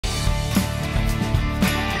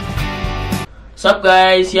Sup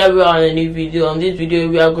guys, here we are on a new video. On this video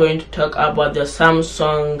we are going to talk about the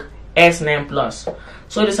Samsung S9 Plus.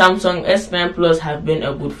 So the Samsung S9 Plus have been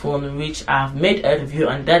a good phone, which I have made a review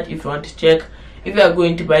on that. If you want to check, if you are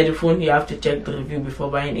going to buy the phone, you have to check the review before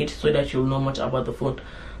buying it so that you'll know much about the phone.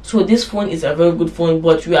 So this phone is a very good phone,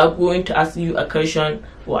 but we are going to ask you a question,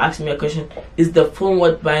 or ask me a question. Is the phone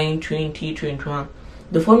worth buying 2021?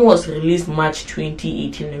 The phone was released March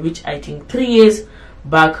 2018, which I think 3 years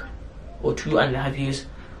back or 2.5 years.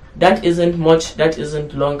 That isn't much, that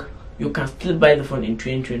isn't long. You can still buy the phone in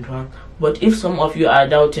 2021. But if some of you are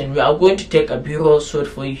doubting, we are going to take a B-roll shot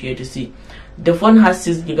for you here to see. The phone has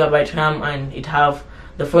 6GB RAM, and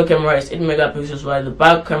the front camera is 8 megapixels, while the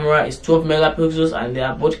back camera is 12 megapixels, and they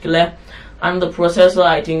are both clear. And the processor,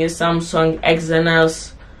 I think, is Samsung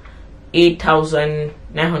Exynos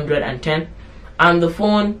 8910. And the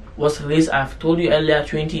phone was released, I've told you earlier,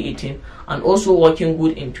 2018, and also working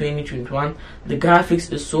good in 2021. The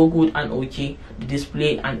graphics is so good and okay, the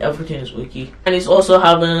display and everything is okay, and it's also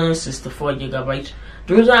having 64GB.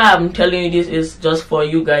 The reason I'm telling you this is just for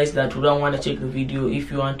you guys that don't want to check the video. If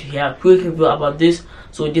you want to hear a quick review about this,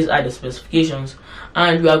 so these are the specifications,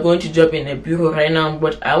 and we are going to jump in a bureau right now.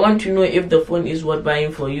 But I want to know if the phone is worth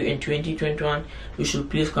buying for you in 2021. You should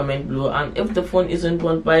please comment below, and if the phone isn't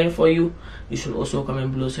worth buying for you, you should also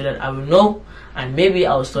comment below so that I will know, and maybe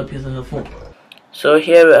I'll stop using the phone. So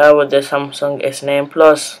here we are with the Samsung S9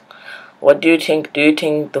 Plus. What do you think? Do you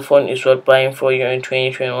think the phone is worth buying for you in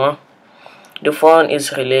 2021? The phone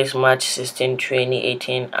is released March 16,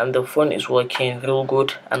 2018, and the phone is working real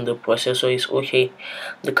good, and the processor is okay.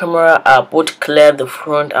 The camera are both clear, the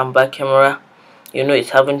front and back camera. You know,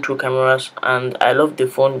 it's having 2 cameras, and I love the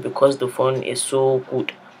phone because the phone is so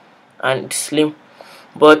good and it's slim.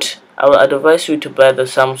 But I will advise you to buy the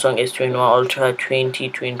Samsung S21 Ultra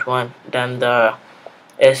 2021 than the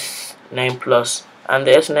S9 Plus, and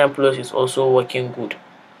the S9 Plus is also working good.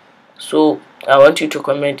 So I want you to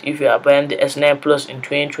comment if you are buying the S9 Plus in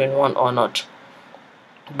 2021 or not.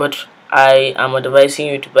 But I am advising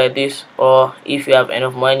you to buy this, or if you have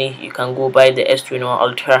enough money, you can go buy the S21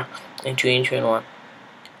 Ultra in 2021.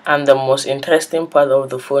 And the most interesting part of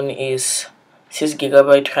the phone is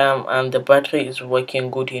 6GB RAM, and the battery is working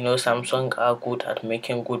good. You know, Samsung are good at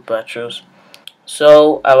making good batteries.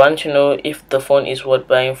 So I want to know if the phone is worth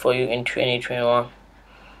buying for you in 2021.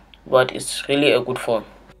 But it's really a good phone.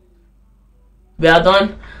 We are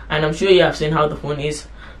done, and I'm sure you have seen how the phone is.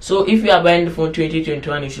 So if you are buying the phone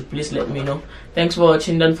 2021, you should please let me know. Thanks for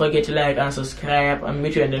watching. Don't forget to like and subscribe, and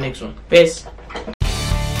meet you in the next one. Peace.